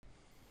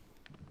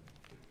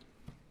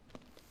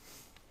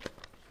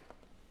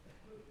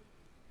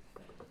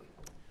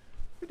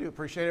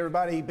Appreciate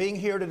everybody being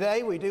here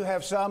today. We do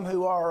have some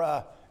who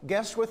are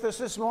guests with us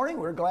this morning.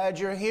 We're glad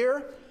you're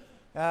here.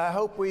 I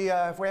hope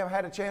if we haven't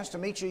had a chance to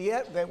meet you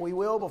yet, that we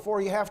will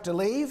before you have to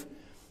leave.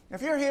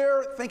 If you're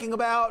here thinking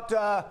about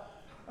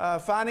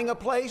finding a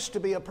place to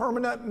be a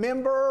permanent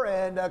member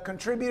and a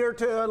contributor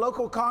to a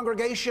local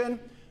congregation,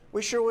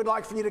 we sure would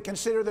like for you to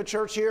consider the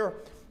church here.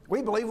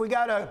 We believe we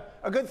got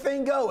a good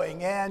thing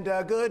going and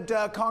a good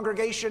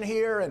congregation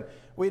here, and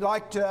we'd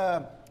like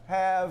to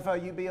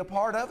have you be a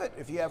part of it.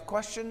 If you have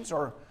questions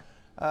or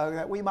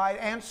that we might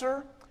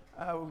answer,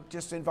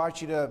 just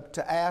invite you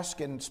to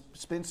ask and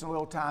spend some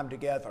little time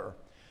together.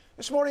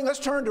 This morning, let's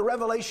turn to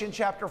Revelation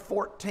chapter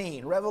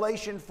 14.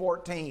 Revelation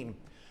 14.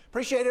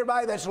 Appreciate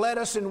everybody that's led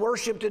us in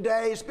worship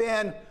today. It's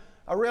been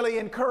a really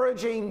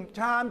encouraging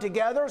time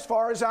together. As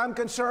far as I'm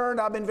concerned,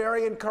 I've been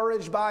very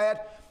encouraged by it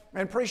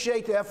and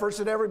appreciate the efforts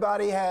that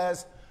everybody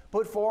has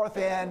put forth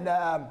in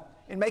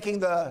making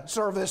the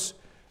service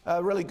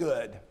really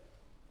good.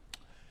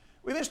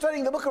 We've been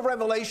studying the book of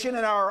Revelation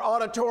in our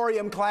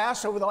auditorium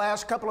class over the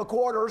last couple of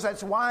quarters.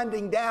 That's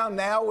winding down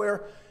now.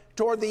 We're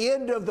toward the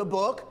end of the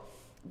book.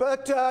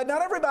 But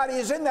not everybody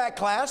is in that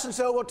class, and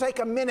so we'll take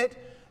a minute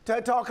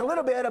to talk a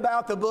little bit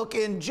about the book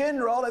in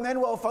general, and then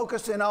we'll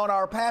focus in on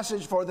our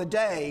passage for the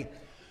day.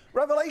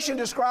 Revelation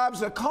describes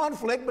the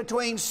conflict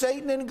between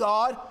Satan and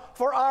God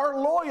for our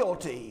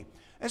loyalty.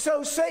 And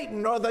so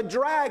Satan, or the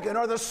dragon,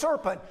 or the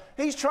serpent,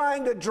 he's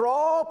trying to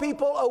draw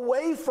people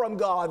away from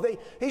God.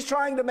 He's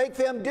trying to make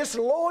them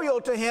disloyal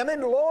to him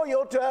and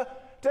loyal to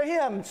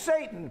him,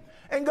 Satan.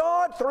 And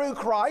God, through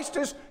Christ,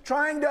 is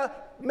trying to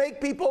make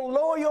people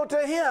loyal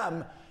to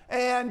him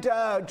and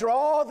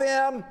draw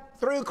them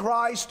through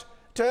Christ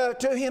to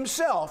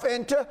himself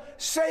and to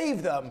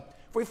save them.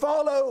 If we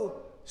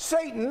follow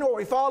Satan, or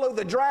we follow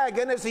the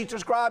dragon, as he's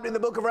described in the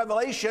book of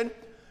Revelation,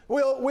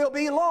 we'll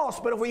be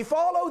lost. But if we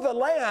follow the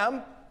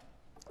Lamb,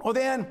 well,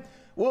 then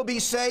we'll be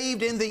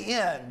saved in the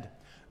end.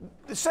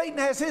 Satan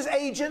has his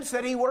agents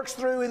that he works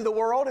through in the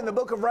world. In the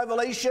book of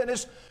Revelation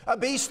is a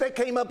beast that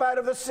came up out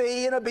of the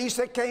sea and a beast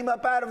that came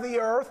up out of the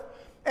earth.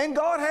 And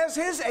God has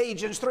his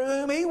agents through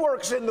whom he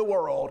works in the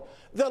world.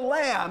 The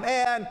Lamb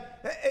and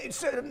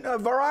a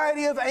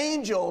variety of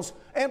angels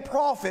and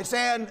prophets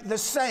and the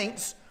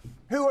saints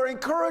who are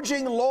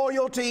encouraging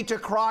loyalty to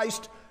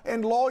Christ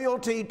and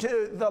loyalty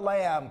to the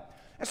Lamb.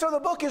 And so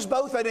the book is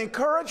both an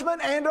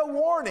encouragement and a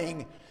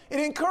warning. It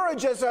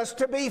encourages us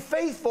to be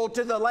faithful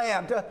to the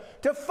Lamb,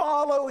 to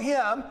follow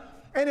him.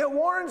 And it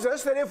warns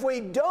us that if we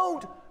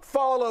don't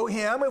follow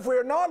him, if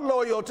we're not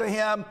loyal to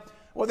him,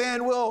 well,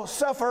 then we'll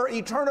suffer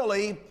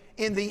eternally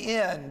in the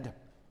end.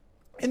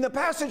 In the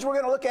passage we're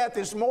going to look at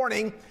this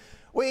morning,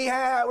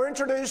 we're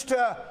introduced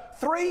to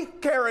three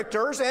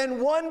characters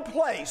and one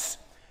place.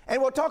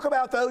 And we'll talk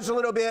about those a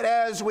little bit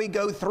as we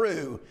go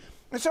through.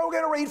 And so we're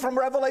going to read from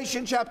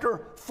Revelation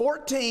chapter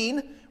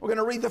 14. We're going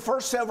to read the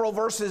first several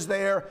verses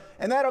there,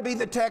 and that'll be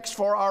the text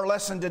for our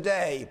lesson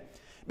today.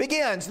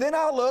 Begins, "Then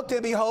I looked,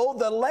 and behold,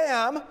 the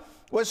Lamb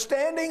was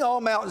standing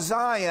on Mount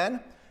Zion,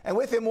 and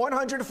with him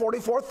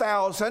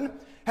 144,000,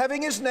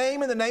 having his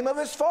name and the name of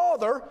his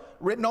Father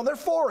written on their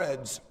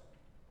foreheads.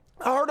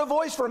 I heard a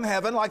voice from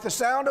heaven like the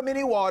sound of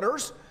many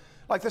waters,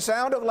 like the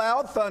sound of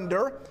loud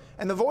thunder,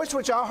 and the voice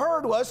which I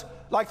heard was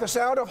like the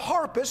sound of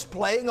harpists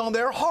playing on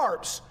their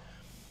harps.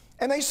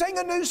 And they sang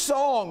a new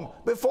song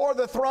before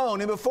the throne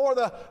and before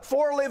the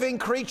four living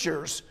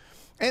creatures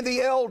and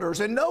the elders.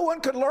 And no one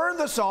could learn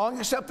the song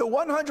except the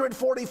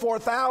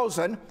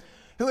 144,000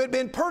 who had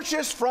been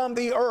purchased from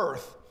the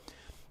earth.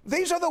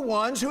 These are the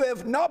ones who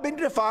have not been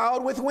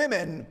defiled with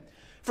women,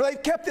 for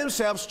they've kept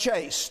themselves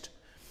chaste.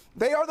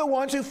 They are the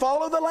ones who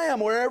follow the Lamb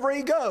wherever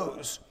he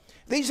goes.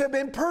 These have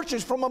been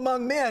purchased from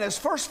among men as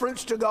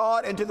firstfruits to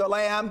God and to the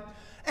Lamb,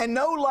 and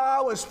no lie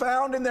was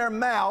found in their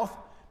mouth.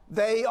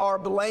 They are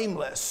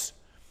blameless."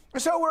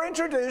 And so we're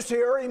introduced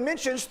here. He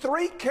mentions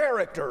three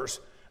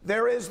characters.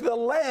 There is the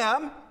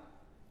Lamb,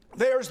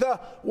 there's the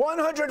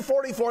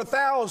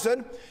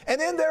 144,000, and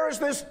then there is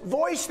this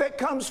voice that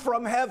comes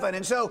from heaven.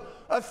 And so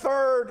a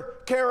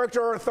third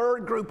character, or a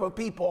third group of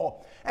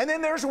people. And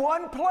then there's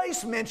one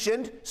place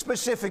mentioned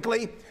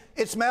specifically.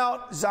 It's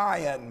Mount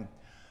Zion.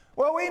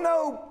 Well, we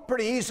know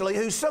pretty easily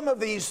who some of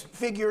these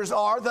figures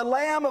are. The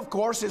Lamb, of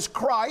course, is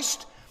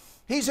Christ.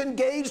 He's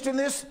engaged in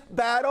this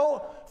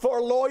battle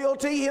for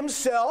loyalty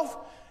himself,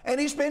 and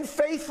he's been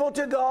faithful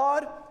to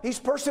God. He's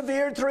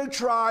persevered through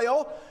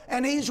trial,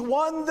 and he's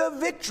won the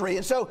victory.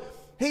 And so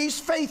he's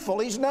faithful.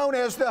 He's known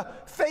as the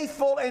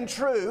faithful and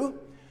true.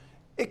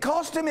 It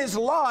cost him his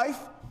life,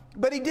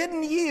 but he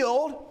didn't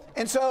yield.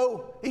 And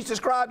so he's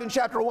described in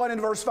chapter 1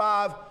 and verse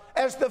 5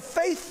 as the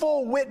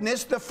faithful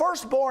witness, the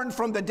firstborn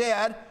from the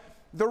dead,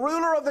 the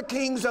ruler of the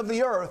kings of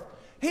the earth.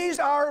 He's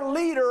our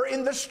leader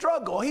in the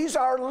struggle. He's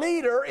our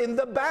leader in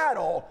the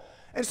battle.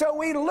 And so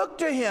we look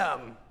to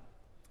him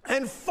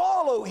and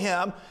follow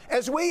him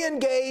as we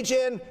engage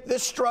in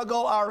this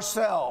struggle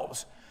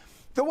ourselves.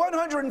 The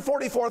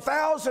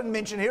 144,000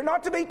 mentioned here,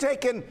 not to be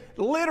taken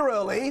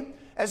literally,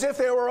 as if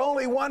there were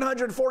only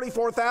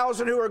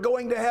 144,000 who are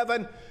going to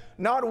heaven,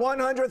 not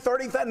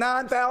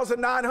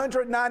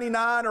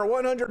 139,999 or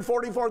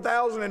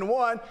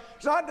 144,001.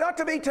 It's not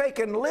to be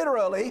taken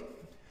literally,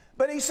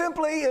 but he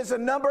simply is a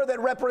number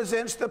that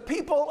represents the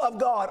people of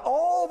God,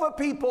 all the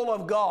people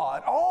of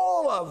God,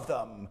 all of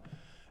them.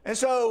 And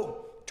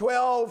so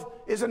 12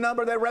 is a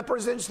number that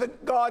represents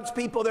God's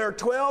people. There are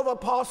 12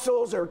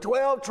 apostles, there are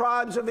 12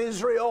 tribes of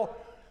Israel.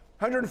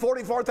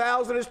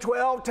 144,000 is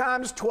 12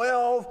 times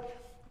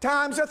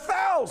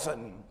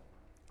 1,000.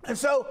 And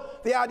so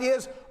the idea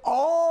is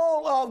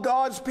all of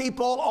God's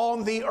people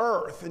on the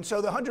earth. And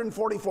so the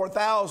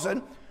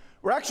 144,000,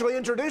 we're actually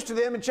introduced to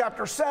them in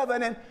chapter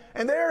 7,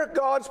 and they're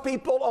God's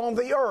people on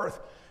the earth.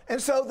 And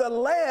so the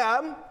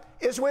Lamb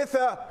is with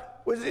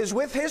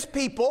his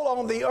people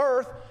on the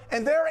earth,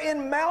 and they're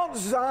in Mount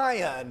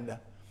Zion.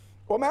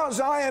 Well, Mount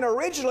Zion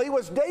originally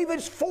was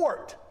David's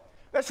fort.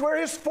 That's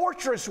where his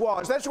fortress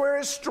was. That's where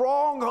his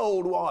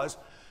stronghold was.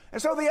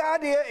 And so the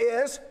idea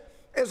is,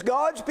 as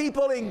God's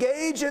people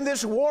engage in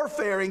this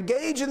warfare,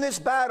 engage in this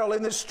battle,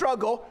 in this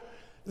struggle,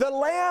 the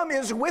Lamb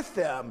is with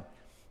them,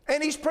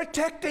 and he's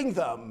protecting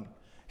them.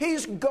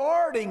 He's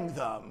guarding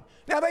them.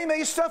 Now, they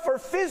may suffer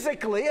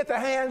physically at the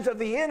hands of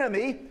the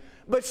enemy,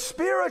 but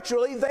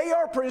spiritually, they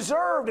are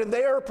preserved and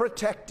they are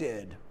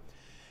protected.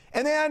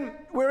 And then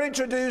we're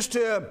introduced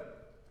to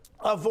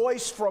a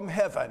voice from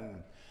heaven.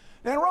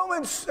 Now,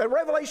 in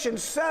Revelation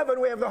 7,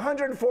 we have the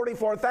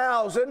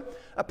 144,000,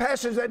 a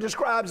passage that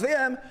describes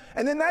them,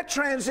 and then that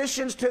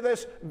transitions to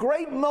this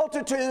great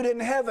multitude in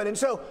heaven. And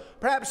so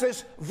perhaps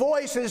this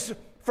voice is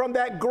from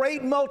that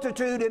great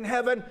multitude in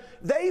heaven.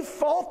 They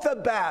fought the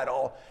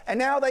battle, and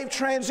now they've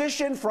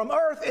transitioned from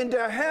earth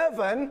into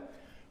heaven,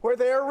 where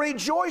they're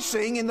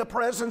rejoicing in the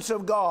presence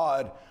of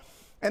God.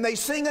 And they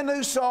sing a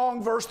new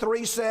song, verse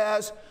 3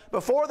 says,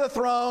 before the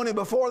throne and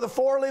before the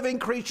four living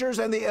creatures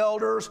and the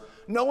elders.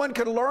 No one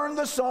could learn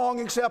the song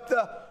except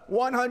the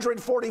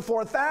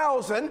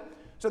 144,000.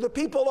 So the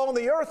people on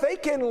the earth, they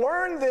can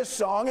learn this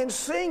song and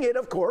sing it,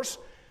 of course,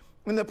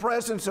 in the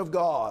presence of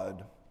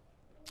God.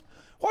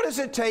 What does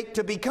it take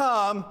to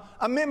become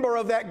a member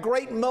of that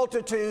great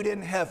multitude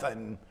in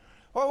heaven?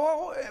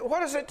 Well,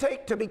 what does it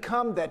take to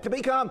become that, to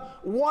become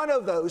one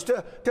of those,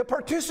 to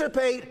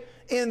participate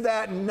in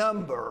that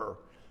number?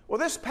 Well,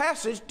 this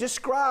passage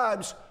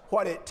describes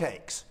what it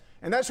takes.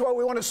 And that's what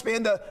we want to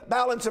spend the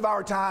balance of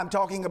our time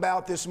talking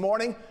about this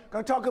morning. I'm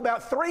going to talk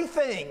about three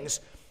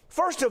things.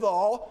 First of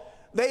all,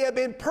 they have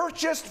been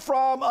purchased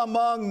from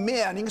among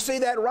men. You can see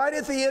that right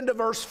at the end of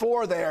verse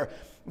 4 there.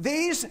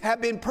 These have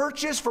been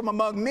purchased from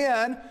among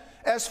men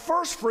as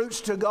first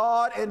fruits to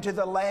God and to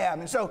the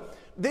Lamb. And so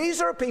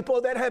these are people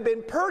that have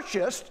been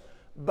purchased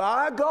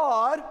by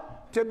God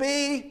to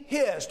be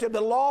His, to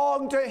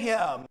belong to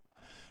Him.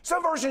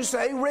 Some versions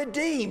say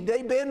redeemed.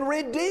 They've been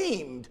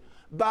redeemed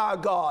by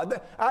God.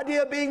 The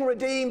idea of being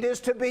redeemed is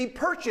to be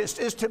purchased,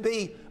 is to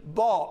be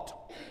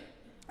bought.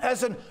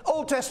 As an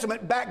Old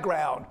Testament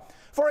background,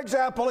 for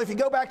example, if you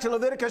go back to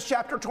Leviticus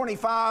chapter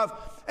 25,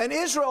 an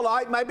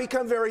Israelite might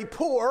become very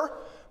poor,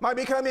 might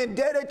become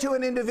indebted to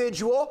an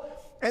individual,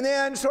 and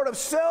then sort of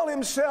sell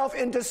himself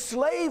into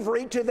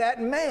slavery to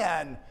that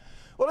man.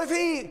 Well, if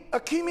he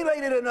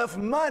accumulated enough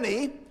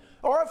money,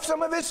 or if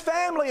some of his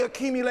family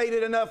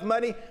accumulated enough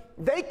money,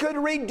 they could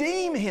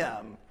redeem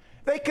him.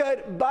 They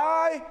could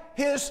buy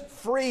his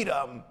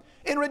freedom.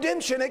 In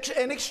redemption,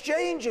 an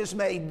exchange is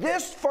made.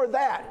 This for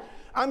that.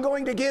 I'm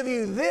going to give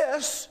you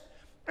this,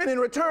 and in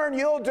return,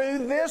 you'll do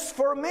this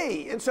for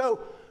me. And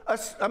so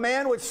a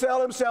man would sell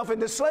himself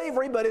into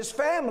slavery, but his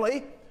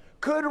family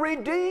could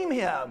redeem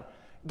him,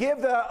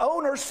 give the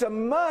owner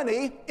some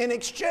money in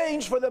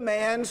exchange for the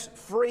man's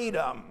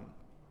freedom.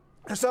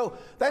 And so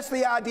that's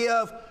the idea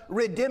of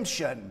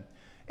redemption.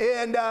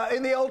 And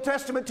in the Old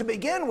Testament to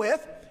begin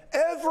with,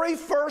 every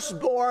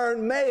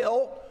firstborn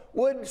male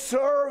would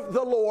serve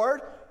the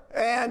Lord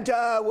and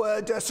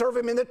would serve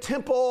him in the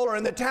temple or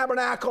in the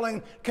tabernacle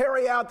and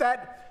carry out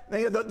that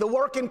the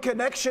work in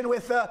connection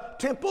with the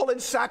temple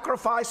and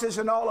sacrifices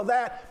and all of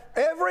that.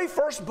 Every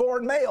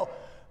firstborn male.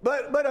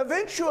 But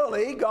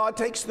eventually God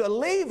takes the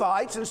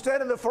Levites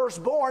instead of the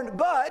firstborn.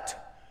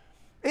 But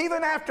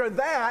even after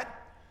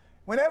that,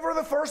 whenever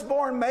the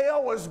firstborn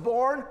male was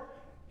born,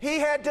 he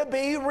had to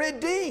be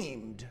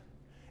redeemed.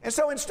 And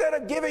so instead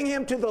of giving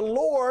him to the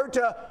Lord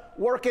to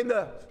work in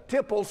the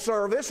temple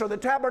service or the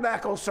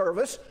tabernacle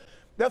service,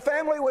 the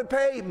family would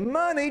pay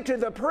money to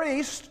the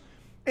priest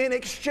in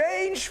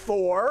exchange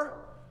for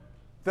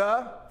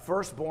the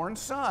firstborn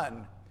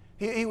son.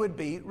 He would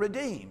be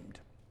redeemed.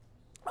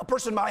 A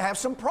person might have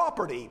some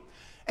property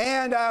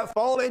and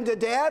fall into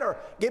debt or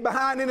get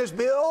behind in his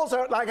bills,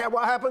 or like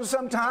what happens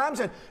sometimes.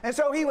 And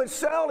so he would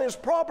sell his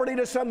property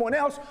to someone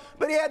else,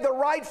 but he had the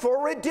right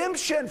for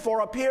redemption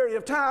for a period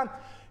of time.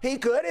 He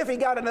could, if he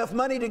got enough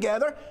money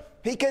together,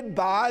 he could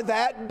buy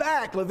that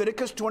back.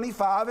 Leviticus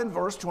 25 and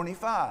verse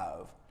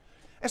 25.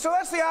 And so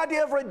that's the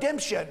idea of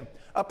redemption.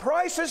 A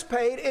price is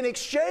paid in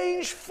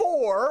exchange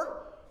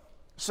for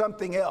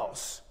something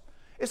else.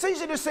 It's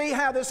easy to see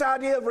how this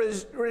idea of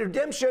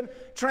redemption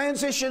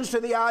transitions to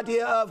the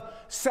idea of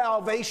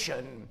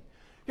salvation.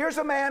 Here's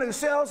a man who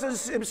sells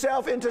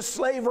himself into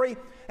slavery,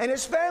 and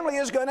his family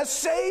is going to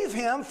save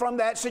him from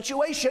that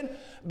situation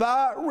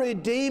by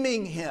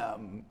redeeming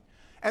him.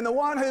 And the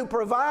one who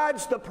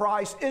provides the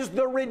price is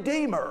the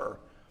Redeemer.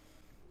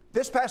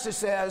 This passage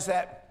says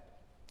that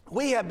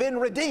we have been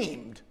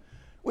redeemed.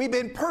 We've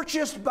been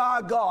purchased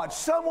by God.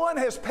 Someone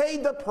has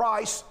paid the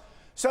price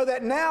so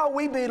that now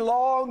we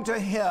belong to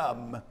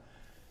Him.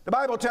 The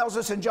Bible tells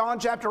us in John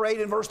chapter 8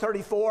 and verse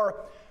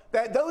 34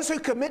 that those who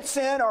commit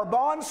sin are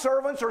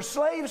bondservants or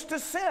slaves to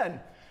sin.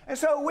 And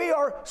so we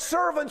are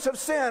servants of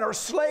sin or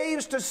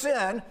slaves to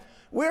sin.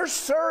 We're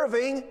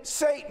serving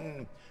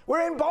Satan.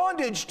 We're in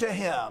bondage to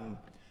him.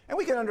 And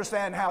we can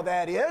understand how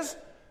that is,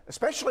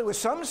 especially with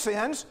some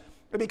sins.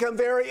 They become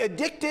very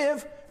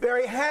addictive,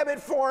 very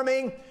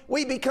habit-forming.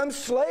 We become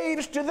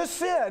slaves to the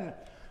sin.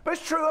 But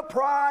it's true of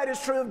pride,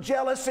 it's true of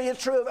jealousy,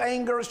 it's true of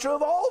anger, it's true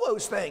of all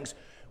those things.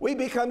 We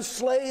become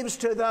slaves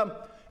to them.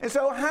 And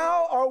so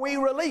how are we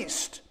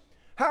released?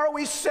 How are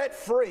we set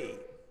free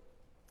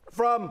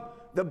from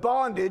the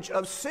bondage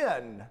of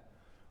sin?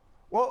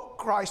 Well,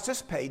 Christ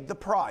has paid the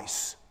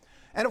price.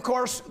 And of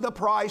course, the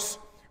price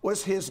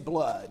was his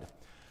blood.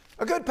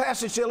 A good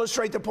passage to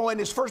illustrate the point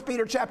is 1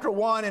 Peter chapter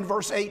 1 and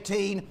verse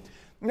 18.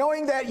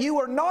 Knowing that you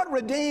are not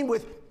redeemed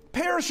with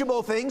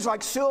perishable things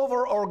like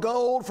silver or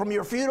gold from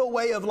your futile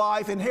way of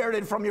life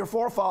inherited from your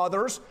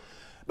forefathers,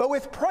 but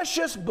with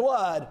precious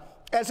blood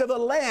as of a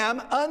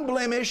lamb,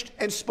 unblemished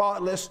and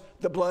spotless,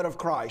 the blood of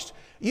Christ.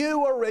 You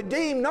were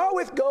redeemed not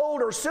with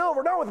gold or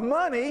silver, not with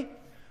money,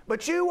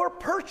 but you were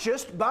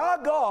purchased by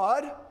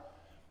God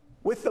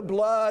with the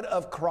blood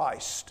of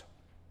Christ.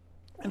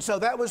 And so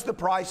that was the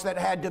price that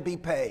had to be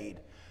paid.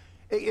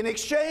 In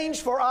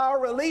exchange for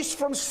our release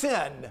from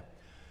sin,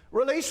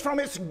 release from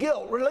its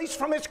guilt, release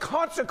from its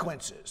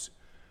consequences,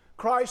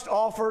 Christ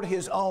offered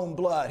his own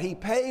blood. He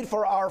paid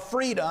for our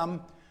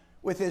freedom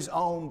with his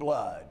own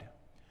blood.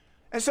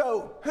 And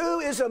so, who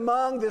is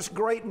among this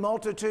great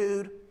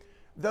multitude?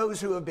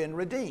 Those who have been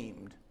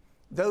redeemed,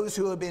 those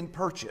who have been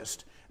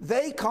purchased.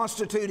 They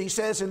constitute, he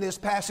says in this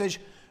passage,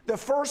 the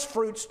first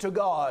fruits to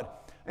God.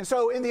 And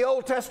so in the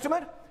Old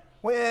Testament,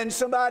 when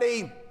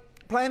somebody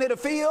planted a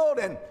field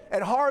and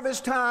at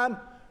harvest time,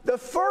 the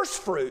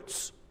first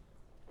fruits,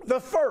 the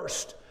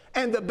first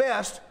and the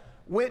best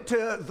went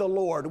to the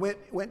Lord,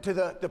 went to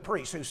the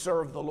priests who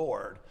served the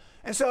Lord.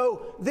 And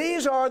so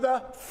these are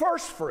the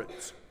first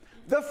fruits.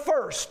 The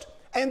first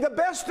and the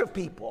best of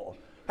people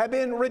have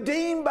been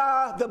redeemed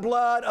by the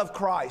blood of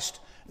Christ.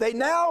 They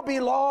now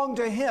belong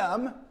to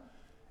him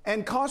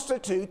and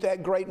constitute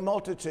that great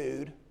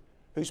multitude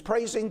who's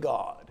praising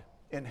God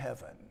in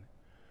heaven.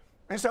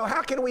 And so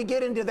how can we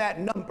get into that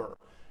number?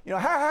 You know,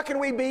 how can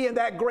we be in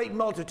that great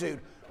multitude?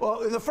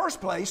 Well, in the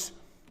first place,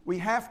 we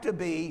have to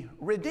be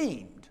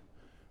redeemed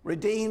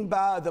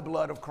by the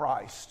blood of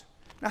Christ.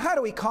 Now, how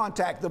do we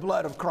contact the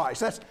blood of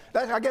Christ?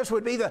 That I guess,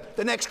 would be the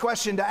next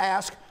question to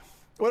ask.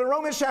 Well, in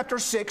Romans chapter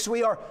 6,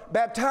 we are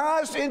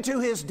baptized into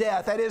his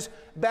death. That is,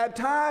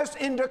 baptized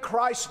into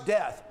Christ's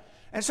death.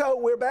 And so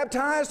we're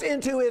baptized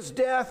into his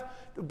death.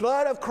 The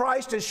blood of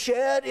Christ is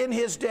shed in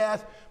his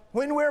death.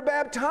 When we're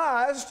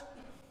baptized,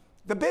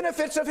 the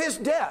benefits of his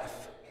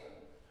death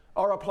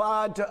are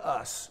applied to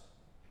us.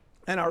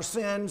 And our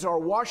sins are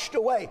washed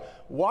away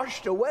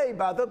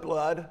by the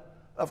blood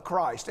of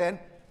Christ. And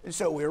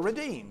so we're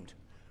redeemed.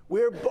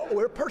 We're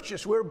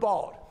purchased. We're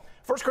bought.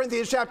 1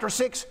 Corinthians chapter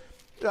 6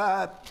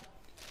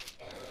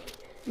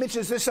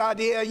 mentions this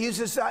idea,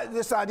 uses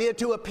this idea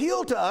to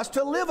appeal to us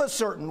to live a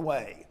certain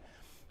way.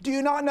 Do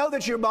you not know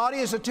that your body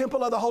is a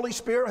temple of the Holy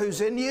Spirit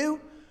who's in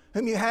you,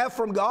 whom you have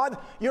from God?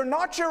 You're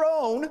not your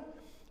own.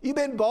 You've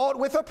been bought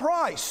with a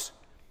price.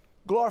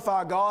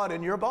 Glorify God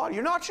in your body.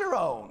 You're not your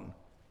own.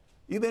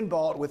 You've been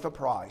bought with a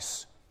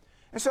price.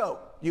 And so,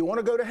 do you want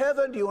to go to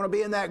heaven? Do you want to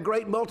be in that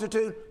great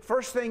multitude?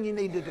 First thing you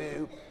need to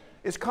do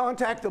is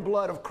contact the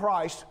blood of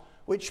Christ,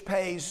 which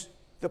pays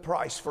the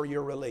price for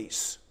your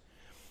release.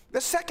 The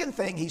second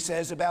thing he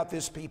says about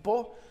this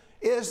people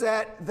is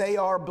that they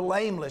are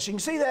blameless. You can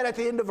see that at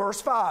the end of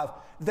verse 5.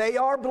 They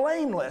are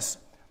blameless.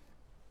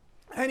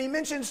 And he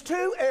mentions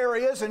two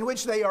areas in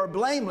which they are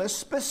blameless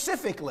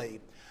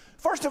specifically.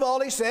 First of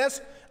all, he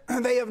says,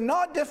 they have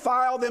not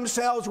defiled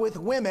themselves with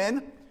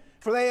women,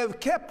 for they have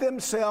kept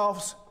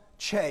themselves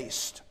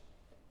chaste.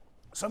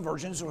 Some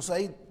versions will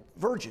say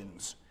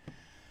virgins.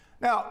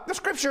 Now, the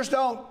scriptures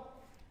don't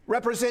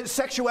represent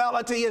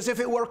sexuality as if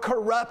it were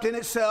corrupt in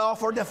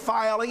itself or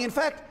defiling. In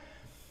fact,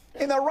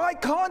 in the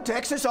right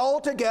context, it's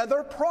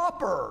altogether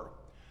proper.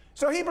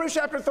 So Hebrews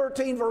chapter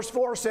 13 verse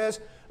 4 says,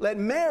 let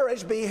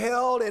marriage be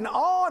held in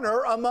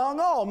honor among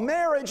all.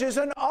 Marriage is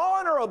an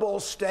honorable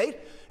state,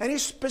 and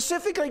he's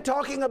specifically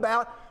talking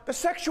about the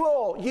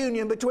sexual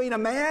union between a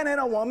man and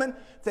a woman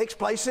takes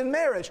place in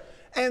marriage.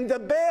 And the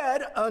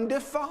bed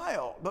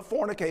undefiled, but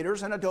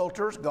fornicators and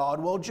adulterers God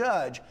will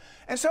judge.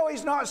 And so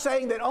he's not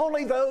saying that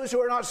only those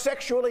who are not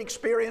sexually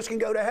experienced can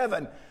go to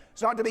heaven.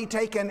 It's not to be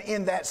taken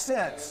in that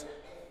sense.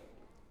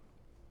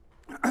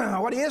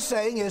 What he is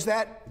saying is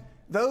that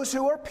those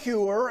who are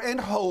pure and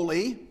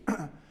holy,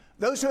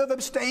 those who have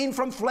abstained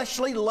from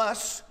fleshly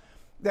lusts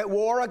that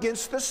war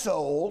against the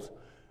soul,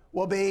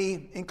 will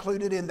be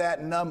included in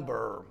that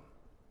number.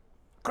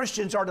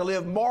 Christians are to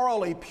live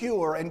morally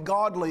pure and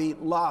godly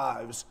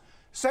lives.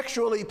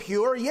 Sexually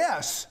pure,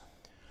 yes,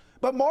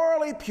 but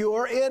morally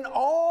pure in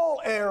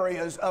all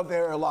areas of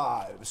their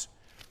lives.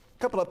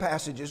 A couple of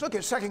passages. Look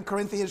at 2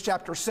 Corinthians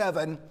chapter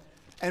 7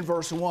 and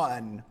verse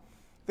 1.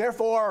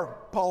 Therefore,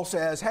 Paul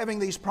says, having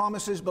these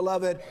promises,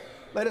 beloved,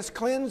 let us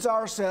cleanse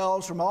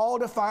ourselves from all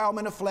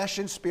defilement of flesh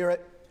and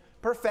spirit,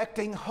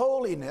 perfecting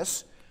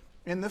holiness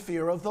in the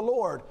fear of the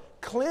Lord.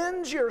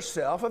 Cleanse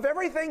yourself of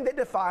everything that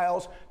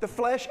defiles the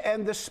flesh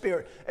and the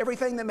spirit,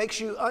 everything that makes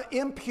you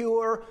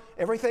impure,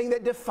 everything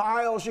that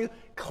defiles you.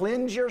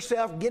 Cleanse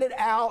yourself, get it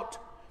out,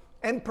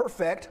 and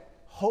perfect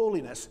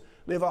holiness.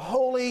 Live a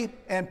holy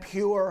and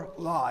pure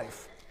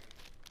life.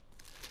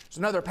 There's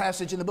another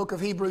passage in the book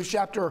of Hebrews,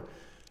 chapter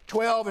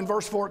 12 and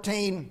verse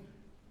 14.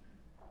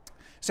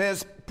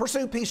 Says,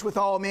 pursue peace with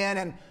all men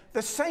and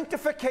the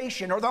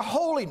sanctification or the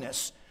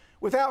holiness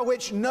without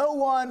which no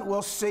one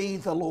will see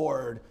the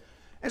Lord.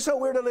 And so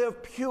we're to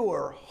live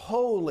pure,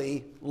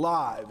 holy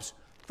lives.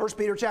 1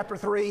 Peter chapter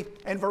 3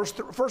 and 1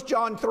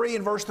 John 3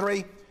 and verse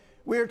 3,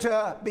 we're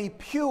to be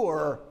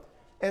pure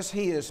as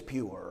he is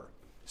pure.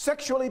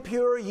 Sexually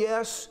pure,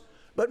 yes,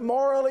 but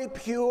morally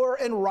pure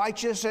and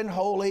righteous and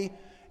holy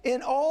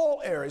in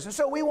all areas. And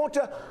so we want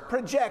to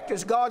project,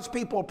 as God's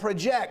people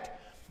project,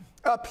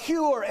 a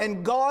pure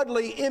and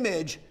godly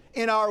image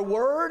in our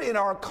word, in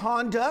our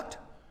conduct,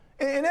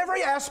 in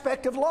every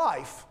aspect of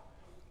life.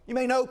 You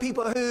may know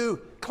people who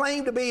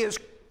claim to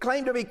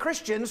be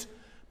Christians,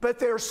 but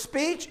their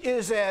speech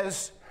is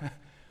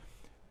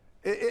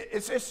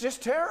it's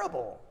just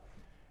terrible.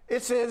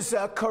 It's as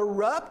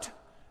corrupt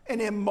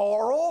and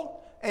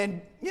immoral,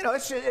 and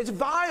it's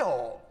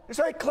vile.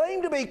 So they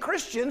claim to be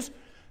Christians,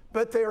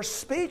 but their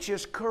speech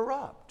is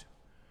corrupt,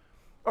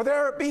 or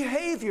their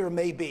behavior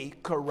may be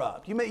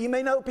corrupt. You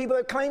may know people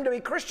that claim to be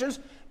Christians,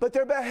 but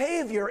their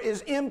behavior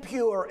is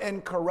impure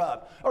and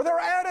corrupt, or their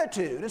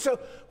attitude. And so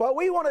what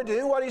we want to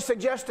do, what he's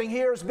suggesting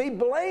here, is be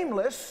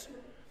blameless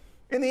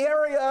in the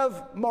area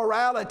of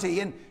morality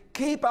and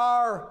keep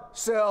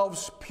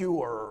ourselves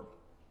pure.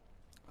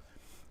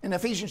 In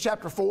Ephesians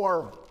chapter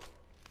 4,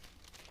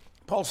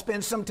 Paul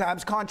spends some time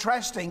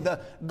contrasting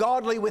the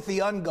godly with the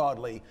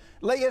ungodly.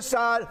 Lay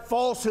aside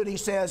falsehood, he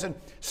says, and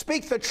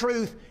speak the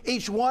truth,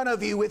 each one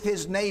of you with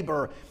his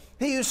neighbor.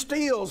 He who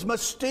steals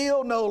must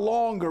steal no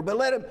longer, but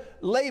let him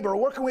labor,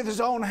 working with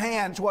his own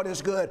hands what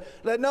is good.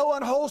 Let no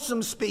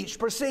unwholesome speech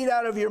proceed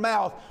out of your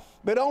mouth,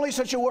 but only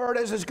such a word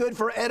as is good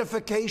for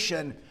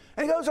edification.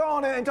 And he goes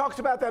on and talks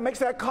about that, makes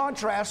that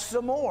contrast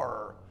some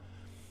more.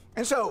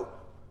 And so,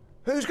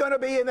 who's going to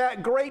be in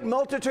that great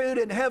multitude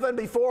in heaven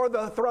before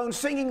the throne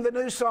singing the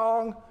new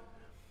song?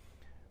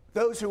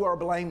 Those who are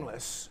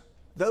blameless,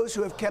 those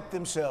who have kept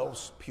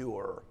themselves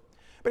pure.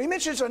 But he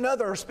mentions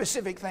another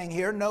specific thing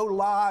here. No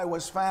lie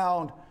was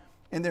found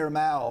in their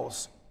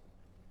mouths.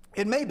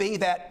 It may be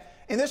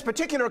that in this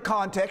particular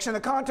context, in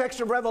the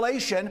context of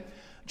Revelation,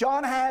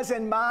 John has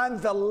in mind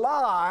the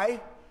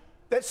lie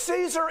that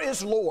Caesar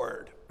is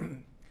Lord.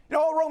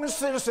 All Roman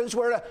citizens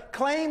were to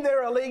claim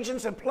their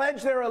allegiance and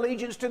pledge their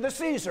allegiance to the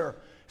Caesar.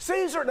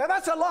 Caesar, now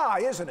that's a lie,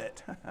 isn't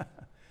it?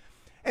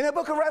 In the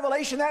book of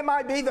Revelation, that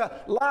might be the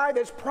lie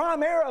that's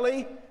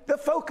primarily the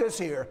focus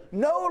here.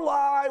 No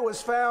lie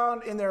was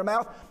found in their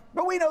mouth.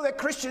 But we know that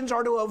Christians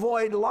are to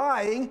avoid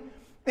lying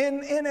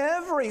in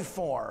every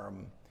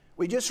form.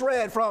 We just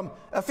read from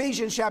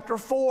Ephesians chapter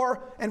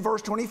 4 and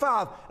verse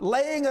 25.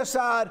 Laying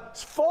aside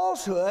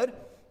falsehood,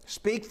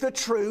 speak the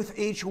truth,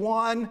 each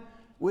one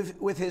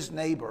with his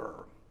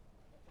neighbor.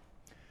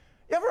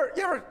 You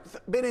ever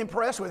been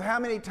impressed with how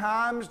many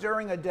times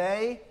during a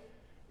day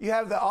you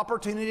have the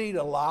opportunity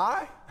to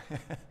lie?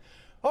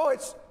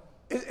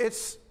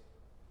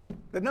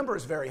 The number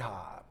is very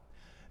high.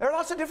 There are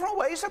lots of different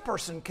ways a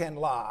person can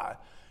lie.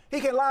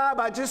 He can lie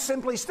by just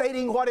simply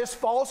stating what is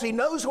false. He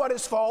knows what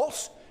is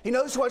false. He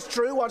knows what's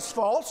true, what's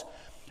false.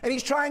 And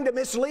he's trying to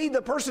mislead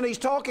the person he's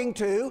talking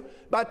to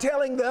by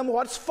telling them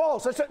what's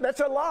false. That's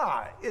a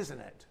lie, isn't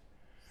it?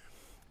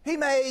 He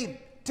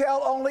may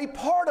tell only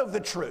part of the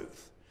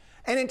truth.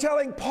 And in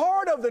telling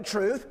part of the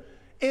truth,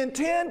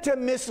 intend to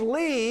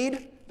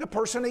mislead the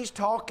person he's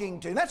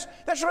talking to. That's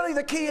really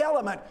the key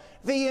element,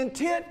 the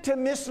intent to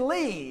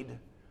mislead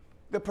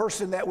the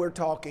person that we're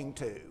talking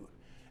to.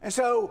 And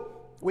so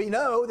we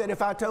know that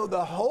if I told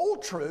the whole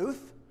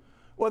truth,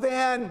 well,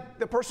 then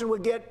the person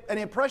would get an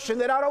impression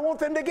that I don't want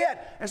them to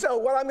get. And so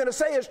what I'm going to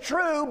say is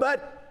true,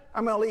 but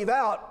I'm going to leave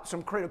out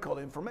some critical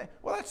information.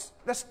 Well,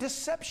 that's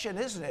deception,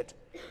 isn't it?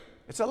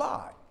 It's a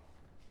lie.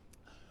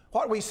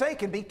 What we say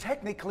can be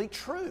technically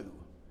true,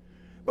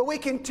 but we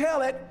can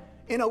tell it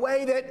in a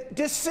way that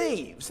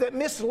deceives, that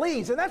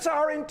misleads, and that's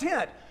our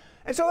intent.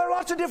 And so there are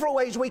lots of different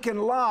ways we can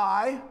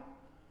lie.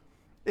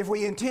 If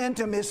we intend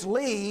to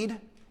mislead,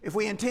 if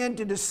we intend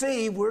to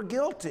deceive, we're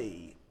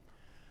guilty.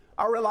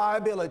 Our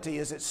reliability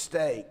is at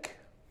stake.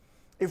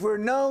 if we're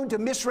known to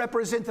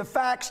misrepresent the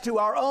facts to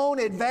our own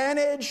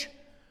advantage,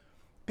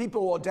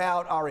 people will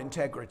doubt our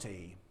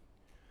integrity.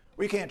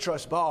 We can't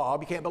trust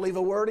Bob. You can't believe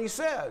a word he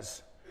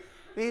says.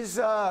 He's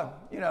a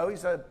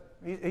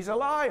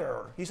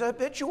liar. He's a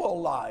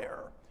habitual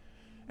liar.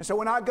 And so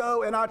when I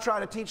go and I try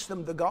to teach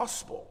them the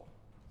gospel,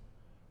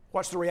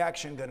 what's the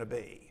reaction going to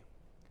be?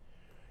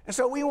 And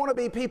so we want to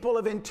be people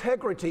of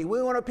integrity.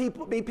 We want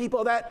to be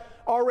people that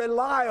are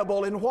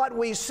reliable in what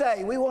we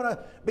say. We want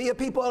to be a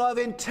people of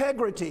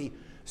integrity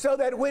so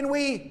that when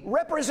we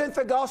represent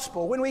the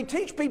gospel, when we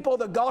teach people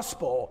the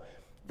gospel,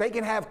 they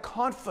can have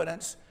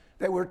confidence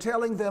that we're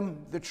telling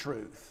them the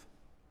truth.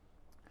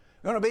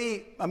 We're going to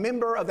be a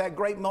member of that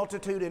great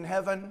multitude in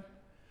heaven.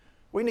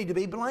 We need to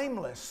be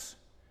blameless.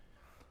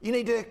 You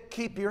need to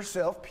keep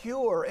yourself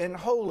pure and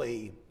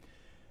holy.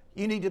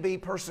 You need to be a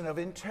person of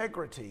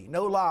integrity,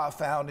 no lie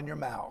found in your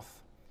mouth.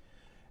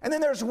 And then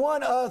there's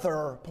one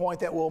other point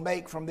that we'll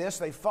make from this.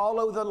 They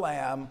follow the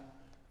Lamb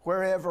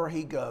wherever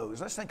he goes.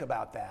 Let's think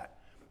about that.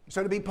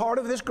 So to be part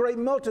of this great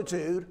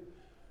multitude,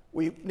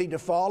 we need to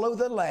follow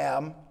the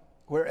Lamb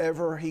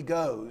wherever he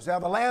goes. Now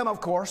the Lamb, of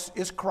course,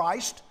 is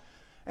Christ.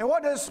 And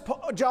what does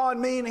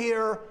John mean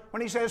here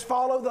when he says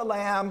follow the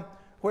Lamb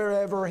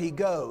wherever he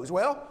goes?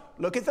 Well,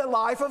 look at the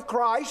life of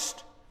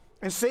Christ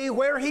and see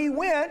where he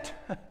went,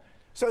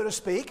 so to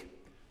speak,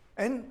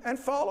 and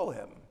follow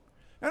him.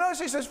 Now notice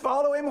he says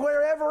follow him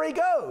wherever he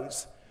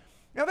goes.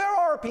 Now there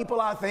are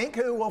people, I think,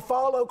 who will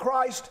follow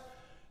Christ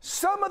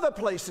some of the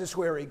places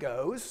where he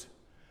goes,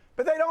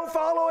 but they don't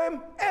follow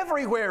him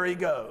everywhere he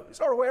goes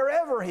or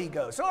wherever he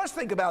goes. So let's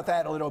think about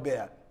that a little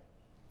bit.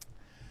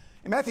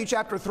 In Matthew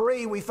chapter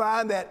 3, we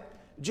find that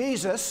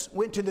Jesus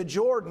went to the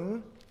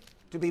Jordan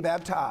to be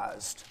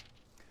baptized.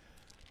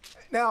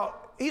 Now,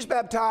 he's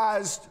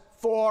baptized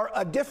for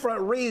a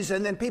different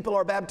reason than people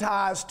are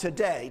baptized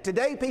today.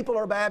 Today, people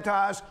are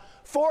baptized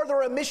for the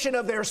remission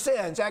of their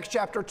sins. Acts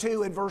chapter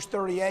 2 and verse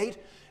 38.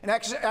 In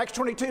Acts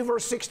 22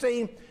 verse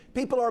 16,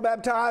 people are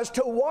baptized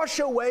to wash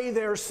away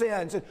their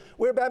sins.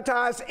 We're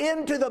baptized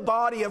into the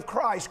body of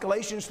Christ.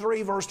 Galatians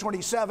 3 verse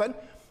 27.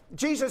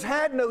 Jesus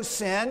had no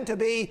sin to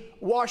be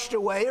washed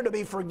away or to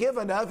be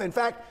forgiven of. In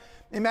fact,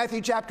 in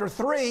Matthew chapter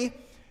 3,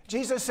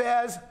 Jesus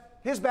says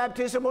his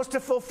baptism was to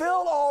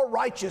fulfill all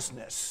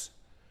righteousness.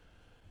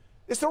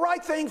 It's the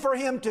right thing for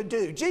him to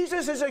do.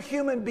 Jesus is a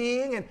human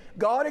being, and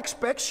God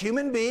expects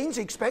human beings,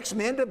 he expects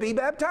men to be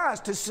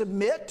baptized, to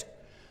submit,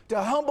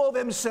 to humble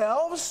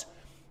themselves,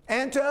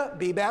 and to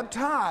be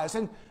baptized.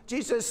 And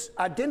Jesus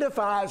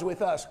identifies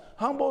with us,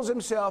 humbles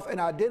himself and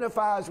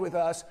identifies with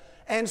us,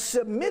 and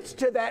submits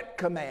to that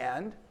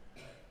command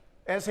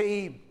as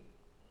he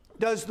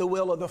does the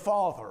will of the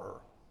Father.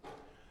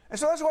 And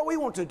so that's what we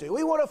want to do.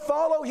 We want to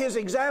follow his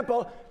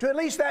example to at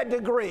least that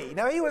degree.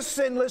 Now, he was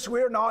sinless.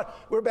 We're not.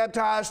 We're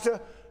baptized to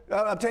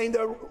obtain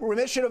the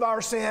remission of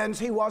our sins.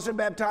 He wasn't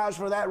baptized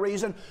for that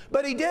reason.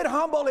 But he did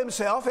humble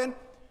himself and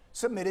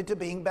submitted to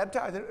being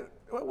baptized.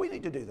 Well, we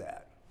need to do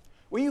that.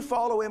 Will you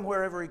follow him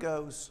wherever he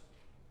goes?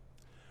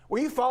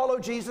 Will you follow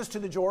Jesus to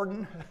the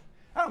Jordan?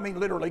 I don't mean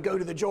literally go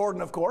to the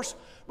Jordan, of course.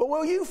 But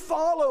will you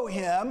follow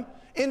him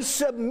in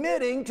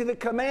submitting to the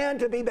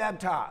command to be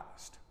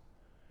baptized?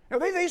 Now,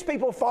 these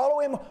people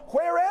follow him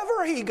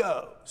wherever he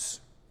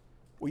goes.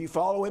 Will you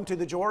follow him to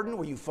the Jordan?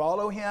 Will you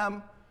follow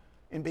him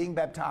in being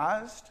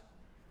baptized?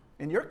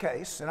 In your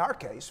case, in our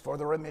case, for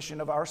the remission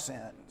of our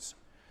sins.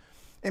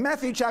 In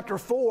Matthew chapter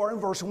 4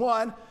 and verse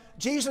 1,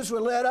 Jesus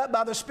was led up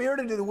by the Spirit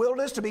into the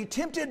wilderness to be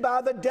tempted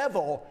by the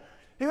devil.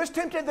 He was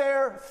tempted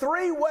there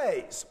 3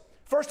 ways.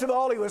 First of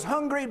all, he was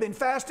hungry. He'd been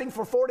fasting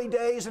for 40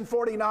 days and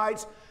 40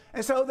 nights.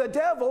 And so the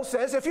devil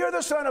says, if you're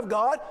the Son of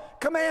God,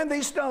 command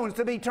these stones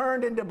to be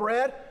turned into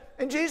bread.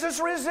 And Jesus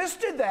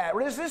resisted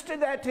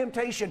that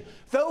temptation,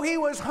 though he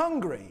was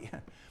hungry.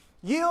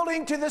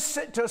 Yielding to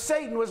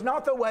Satan was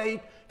not the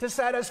way to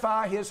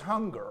satisfy his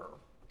hunger.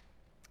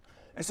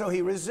 And so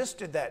he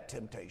resisted that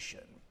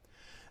temptation.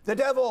 The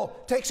devil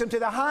takes him to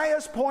the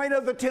highest point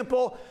of the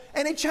temple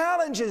and he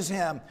challenges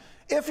him.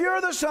 If you're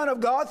the Son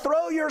of God,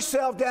 throw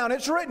yourself down.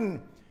 It's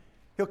written,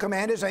 he'll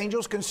command his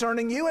angels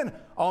concerning you, and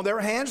on their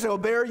hands they'll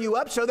bear you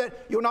up so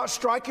that you'll not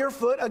strike your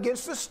foot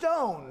against the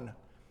stone.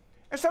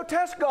 And so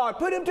test God,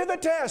 put him to the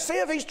test, see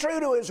if he's true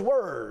to his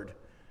word.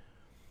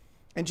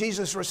 And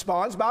Jesus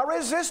responds by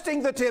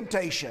resisting the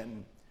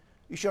temptation.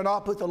 You shall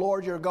not put the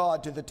Lord your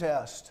God to the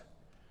test.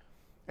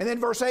 And then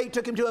verse 8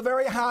 took him to a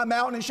very high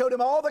mountain and showed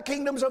him all the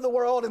kingdoms of the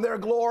world and their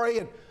glory.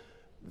 And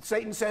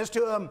Satan says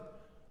to him,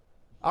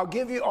 I'll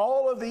give you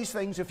all of these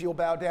things if you'll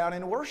bow down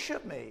and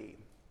worship me.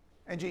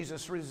 And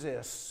Jesus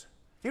resists.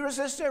 He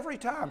resists every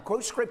time,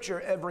 quotes scripture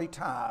every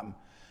time.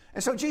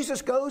 And so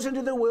Jesus goes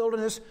into the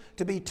wilderness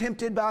to be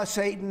tempted by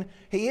Satan.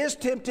 He is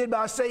tempted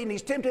by Satan.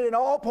 He's tempted in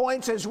all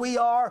points as we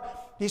are.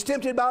 He's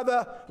tempted by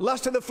the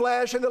lust of the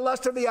flesh and the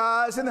lust of the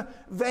eyes and the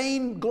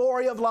vain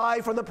glory of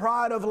life or the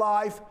pride of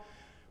life.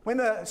 When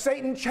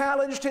Satan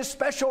challenged his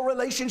special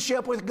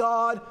relationship with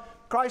God,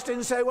 Christ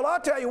didn't say, well, I'll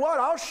tell you what,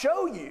 I'll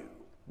show you.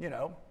 You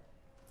know,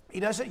 he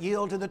doesn't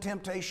yield to the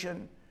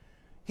temptation.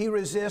 he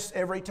resists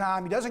every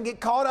time. He doesn't get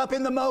caught up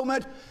in the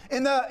moment,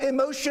 in the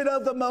emotion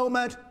of the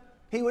moment.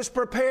 He was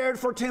prepared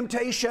for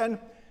temptation,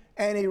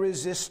 and he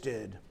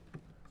resisted.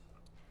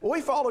 Will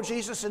we follow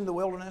Jesus in the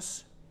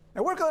wilderness?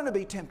 And we're going to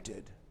be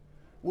tempted.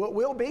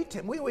 We'll be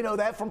tempted. We know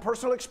that from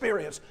personal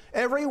experience.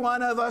 Every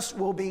one of us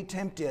will be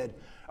tempted.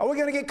 Are we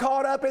going to get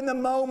caught up in the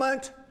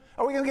moment?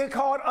 Are we going to get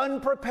caught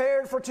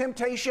unprepared for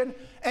temptation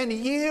and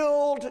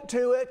yield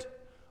to it?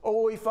 Or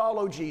will we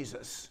follow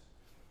Jesus?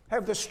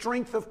 Have the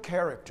strength of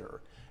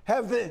character,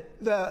 have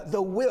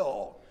the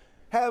will,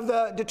 have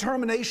the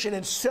determination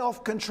and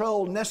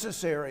self-control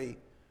necessary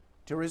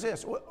to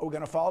resist. We're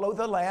going to follow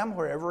the Lamb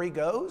wherever he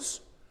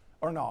goes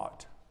or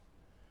not.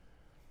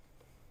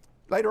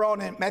 Later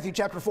on in Matthew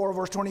chapter 4,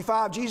 verse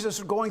 25, Jesus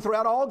was going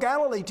throughout all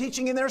Galilee,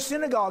 teaching in their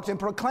synagogues and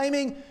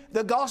proclaiming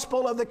the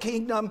gospel of the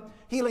kingdom,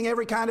 healing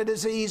every kind of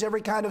disease,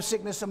 every kind of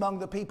sickness among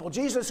the people.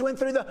 Jesus went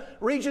through the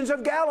regions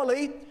of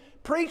Galilee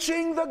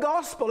preaching the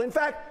gospel. In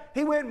fact,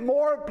 he went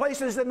more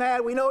places than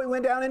that. We know he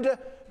went down into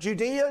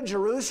Judea and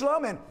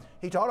Jerusalem, and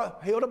he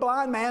healed a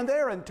blind man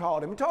there and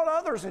taught him. He taught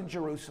others in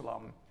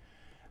Jerusalem.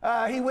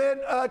 He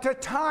went to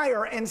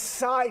Tyre and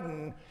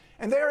Sidon,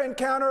 and there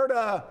encountered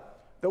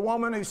the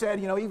woman who said,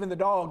 even the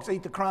dogs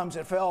eat the crumbs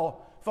that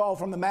fall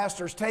from the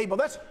master's table.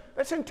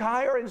 That's in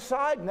Tyre and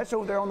Sidon. That's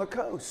over there on the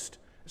coast.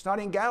 It's not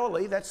in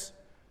Galilee. That's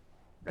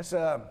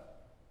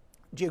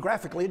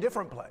geographically a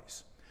different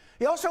place.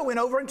 He also went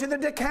over into the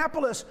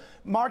Decapolis,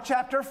 Mark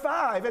chapter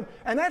 5,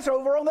 and that's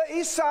over on the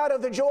east side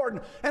of the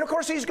Jordan. And of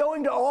course, he's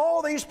going to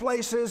all these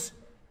places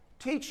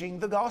teaching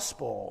the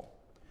gospel.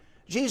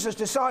 Jesus'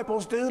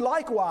 disciples do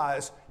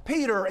likewise.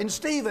 Peter and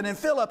Stephen and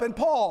Philip and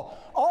Paul,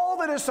 all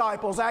the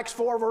disciples, Acts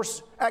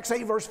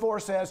 8 verse 4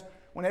 says,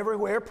 went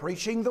everywhere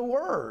preaching the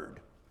word.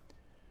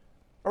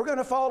 We're going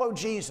to follow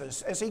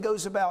Jesus as he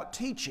goes about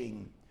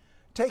teaching,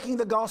 taking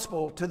the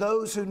gospel to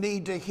those who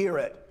need to hear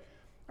it.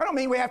 I don't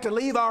mean we have to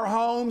leave our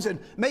homes and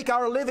make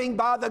our living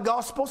by the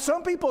gospel.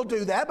 Some people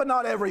do that, but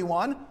not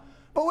everyone.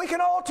 But we can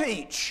all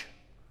teach.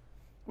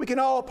 We can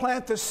all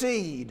plant the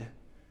seed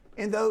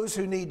in those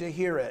who need to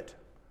hear it.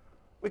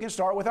 We can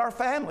start with our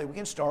family. We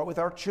can start with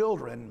our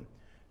children,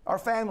 our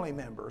family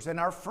members, and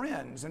our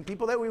friends, and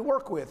people that we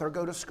work with or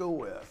go to school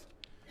with.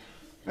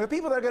 And the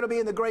people that are going to be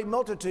in the great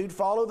multitude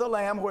follow the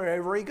Lamb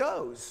wherever he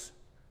goes.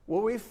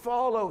 Will we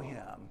follow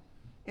him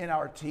in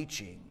our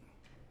teaching?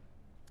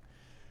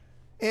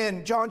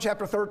 In John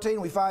chapter 13,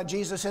 we find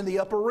Jesus in the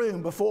upper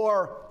room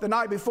the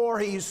night before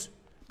he's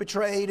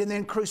betrayed and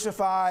then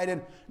crucified.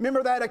 And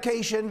remember that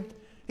occasion?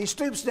 He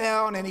stoops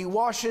down and he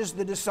washes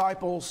the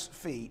disciples'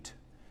 feet.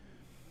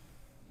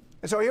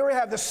 And so here we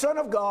have the Son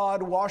of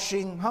God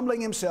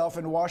humbling himself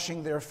and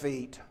washing their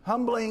feet,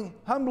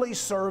 humbly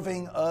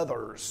serving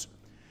others.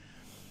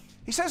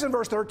 He says in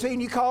verse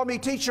 13, you call me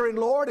teacher and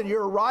Lord, and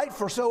you're right,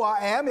 for so I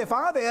am. If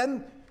I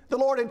then, the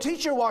Lord and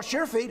teacher, wash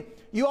your feet,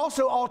 you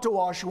also ought to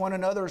wash one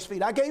another's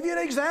feet. I gave you an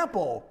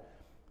example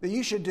that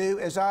you should do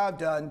as I've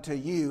done to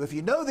you. If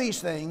you know these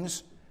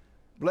things,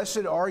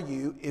 blessed are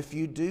you if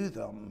you do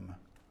them.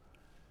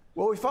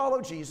 Well, we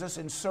follow Jesus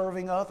in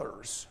serving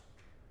others.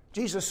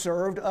 Jesus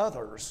served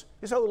others.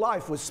 His whole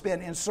life was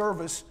spent in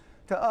service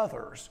to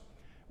others.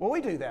 Will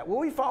we do that? Will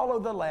we follow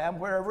the Lamb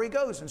wherever he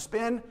goes and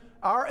spend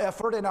our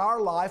effort and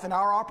our life and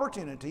our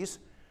opportunities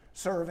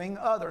serving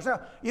others?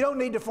 Now, you don't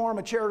need to form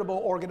a charitable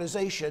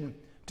organization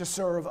to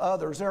serve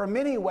others. There are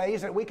many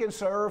ways that we can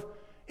serve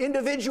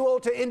individual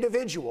to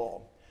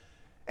individual.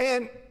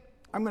 And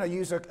I'm going to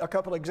use a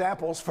couple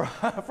examples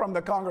from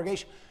the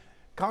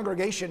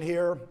congregation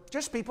here,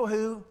 just people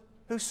who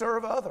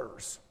serve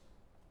others.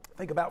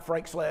 Think about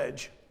Frank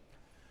Sledge.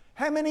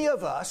 How many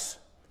of us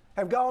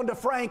have gone to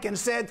Frank and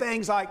said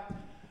things like,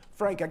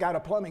 Frank, I got a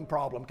plumbing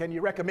problem. Can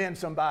you recommend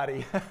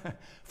somebody?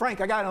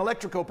 Frank, I got an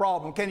electrical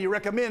problem. Can you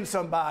recommend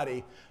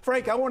somebody?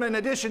 Frank, I want an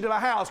addition to my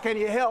house. Can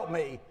you help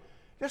me?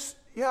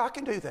 I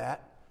can do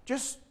that.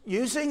 Just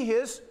using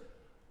his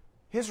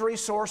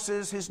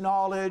resources, his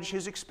knowledge,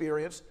 his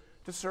experience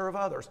to serve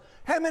others.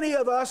 How many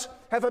of us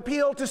have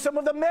appealed to some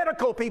of the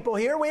medical people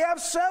here? We have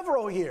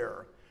several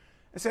here.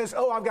 It says,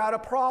 I've got a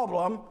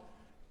problem.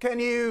 Can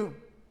you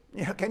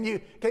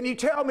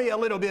tell me a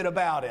little bit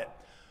about it?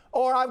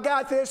 Or I've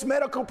got this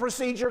medical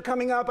procedure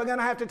coming up I'm going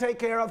to have to take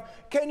care of.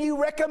 Can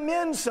you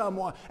recommend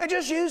someone? And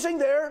just using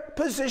their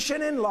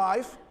position in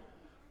life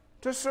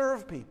to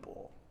serve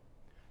people.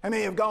 How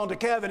many have gone to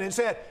Kevin and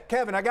said,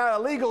 Kevin, I got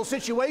a legal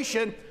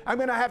situation I'm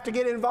going to have to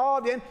get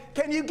involved in.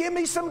 Can you give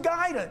me some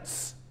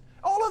guidance?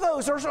 All of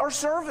those are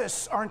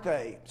service, aren't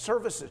they?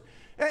 Services.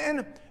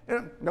 And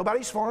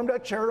nobody's formed a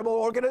charitable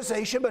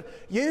organization, but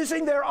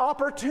using their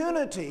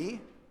opportunity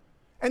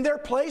and their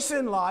place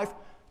in life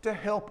to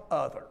help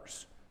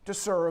others, to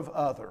serve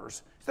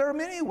others. There are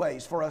many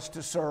ways for us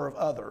to serve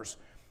others.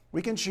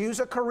 We can choose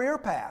a career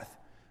path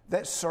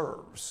that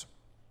serves.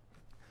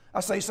 I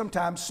say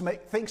sometimes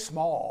think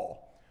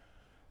small.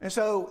 And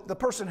so the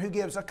person who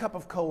gives a cup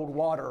of cold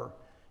water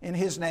in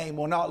his name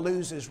will not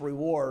lose his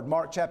reward.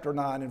 Mark chapter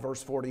 9 and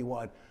verse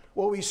 41.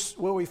 Will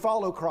we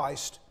follow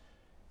Christ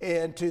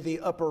into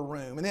the upper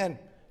room? And then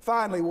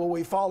finally will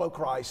we follow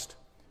Christ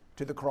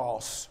to the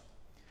cross.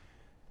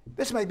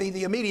 This may be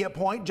the immediate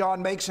point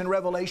John makes in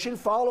Revelation.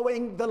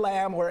 Following the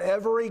Lamb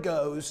wherever he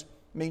goes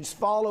means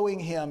following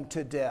him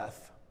to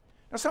death.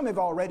 Now, some have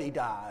already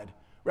died.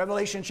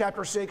 Revelation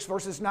chapter 6,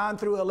 verses 9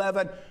 through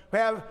 11, we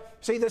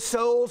see the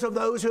souls of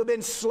those who have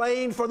been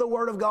slain for the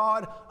word of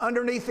God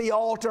underneath the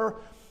altar.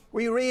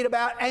 We read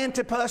about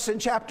Antipas in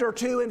chapter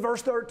 2 and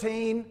verse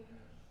 13,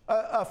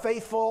 a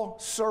faithful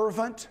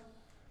servant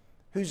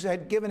who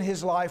had given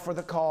his life for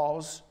the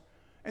cause.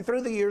 And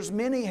through the years,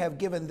 many have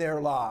given their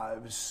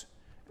lives.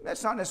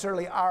 That's not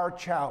necessarily our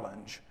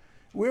challenge.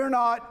 We're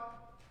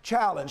not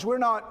challenged. We're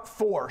not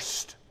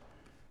forced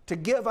to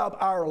give up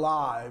our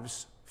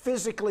lives,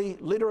 physically,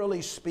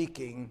 literally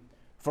speaking,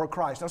 for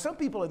Christ. Now, some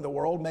people in the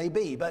world may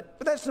be, but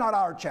that's not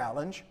our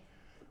challenge.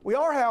 We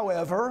are,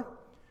 however,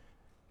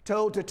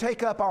 told to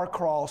take up our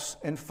cross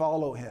and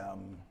follow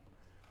him.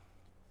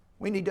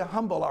 We need to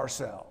humble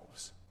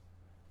ourselves,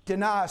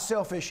 deny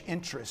selfish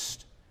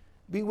interest,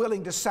 be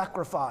willing to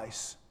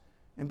sacrifice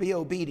and be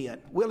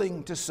obedient,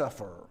 willing to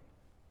suffer.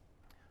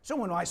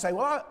 Someone might say,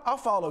 well, I'll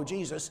follow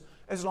Jesus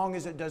as long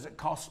as it doesn't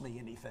cost me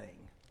anything.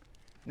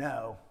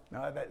 No,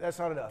 that's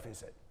not enough,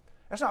 is it?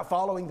 That's not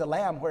following the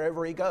Lamb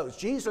wherever he goes.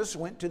 Jesus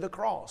went to the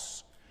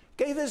cross,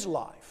 gave his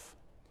life.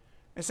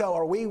 And so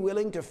are we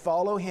willing to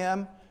follow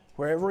him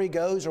wherever he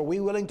goes? Are we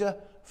willing to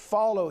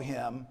follow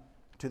him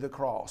to the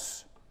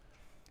cross?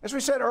 As we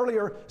said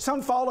earlier,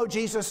 some follow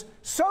Jesus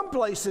some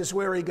places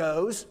where he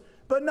goes,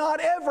 but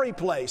not every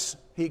place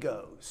he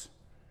goes.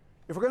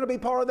 If we're going to be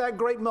part of that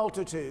great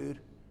multitude,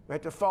 we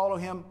have to follow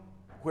him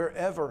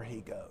wherever he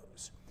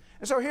goes.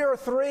 And so here are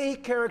three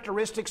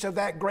characteristics of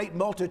that great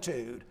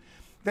multitude.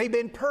 They've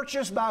been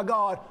purchased by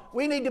God.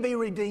 We need to be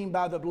redeemed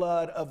by the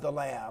blood of the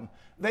Lamb.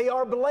 They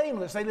are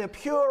blameless. They live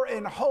pure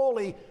and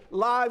holy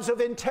lives of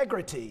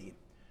integrity.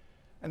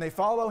 And they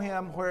follow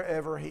him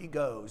wherever he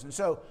goes. And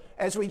so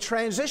as we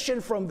transition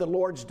from the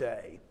Lord's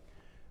Day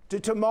to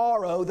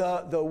tomorrow,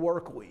 the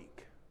work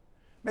week,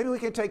 maybe we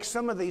can take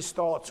some of these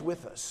thoughts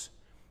with us,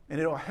 and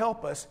it'll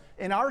help us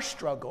in our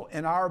struggle,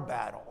 in our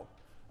battle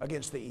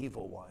against the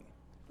evil one.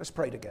 Let's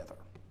pray together.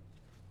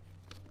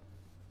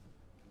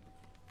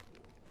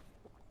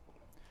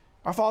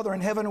 Our Father in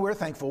heaven, we're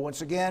thankful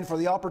once again for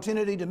the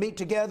opportunity to meet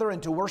together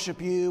and to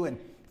worship you. And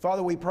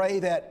Father, we pray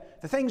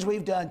that the things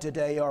we've done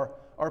today are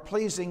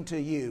pleasing to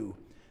you.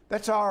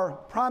 That's our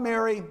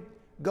primary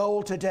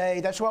goal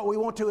today. That's what we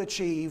want to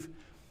achieve,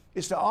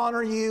 is to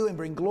honor you and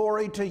bring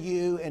glory to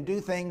you and do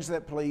things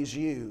that please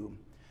you.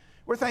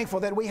 We're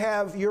thankful that we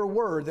have your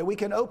word, that we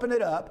can open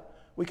it up,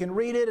 we can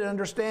read it and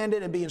understand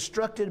it and be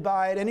instructed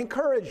by it and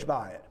encouraged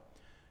by it,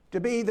 to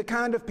be the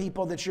kind of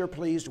people that you're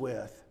pleased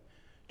with,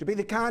 to be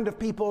the kind of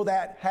people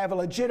that have a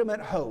legitimate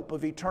hope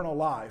of eternal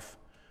life,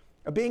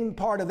 of being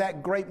part of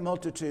that great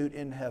multitude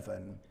in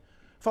heaven.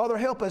 Father,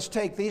 help us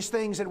take these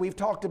things that we've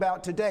talked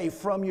about today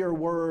from your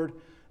word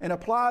and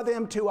apply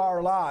them to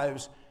our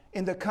lives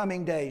in the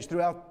coming days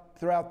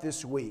throughout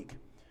this week.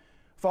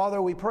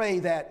 Father, we pray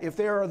that if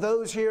there are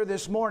those here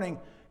this morning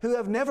who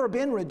have never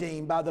been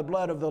redeemed by the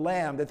blood of the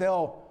Lamb, that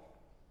they'll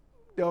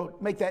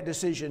make that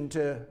decision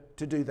to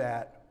do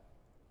that.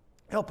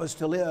 Help us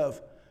to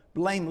live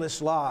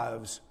blameless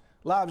lives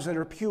that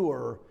are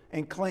pure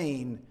and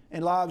clean,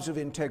 and lives of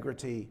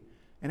integrity.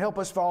 And help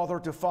us, Father,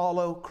 to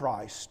follow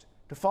Christ,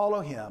 to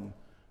follow him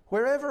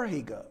wherever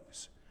he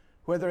goes,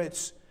 whether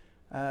it's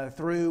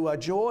through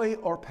joy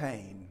or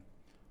pain,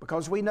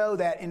 because we know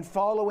that in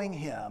following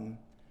him,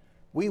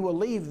 we will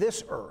leave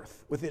this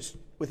earth with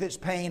its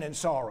pain and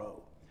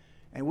sorrow,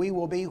 and we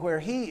will be where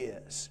he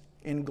is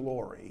in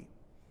glory.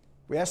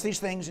 We ask these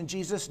things in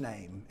Jesus'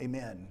 name.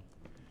 Amen.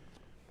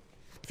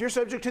 If you're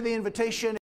subject to the invitation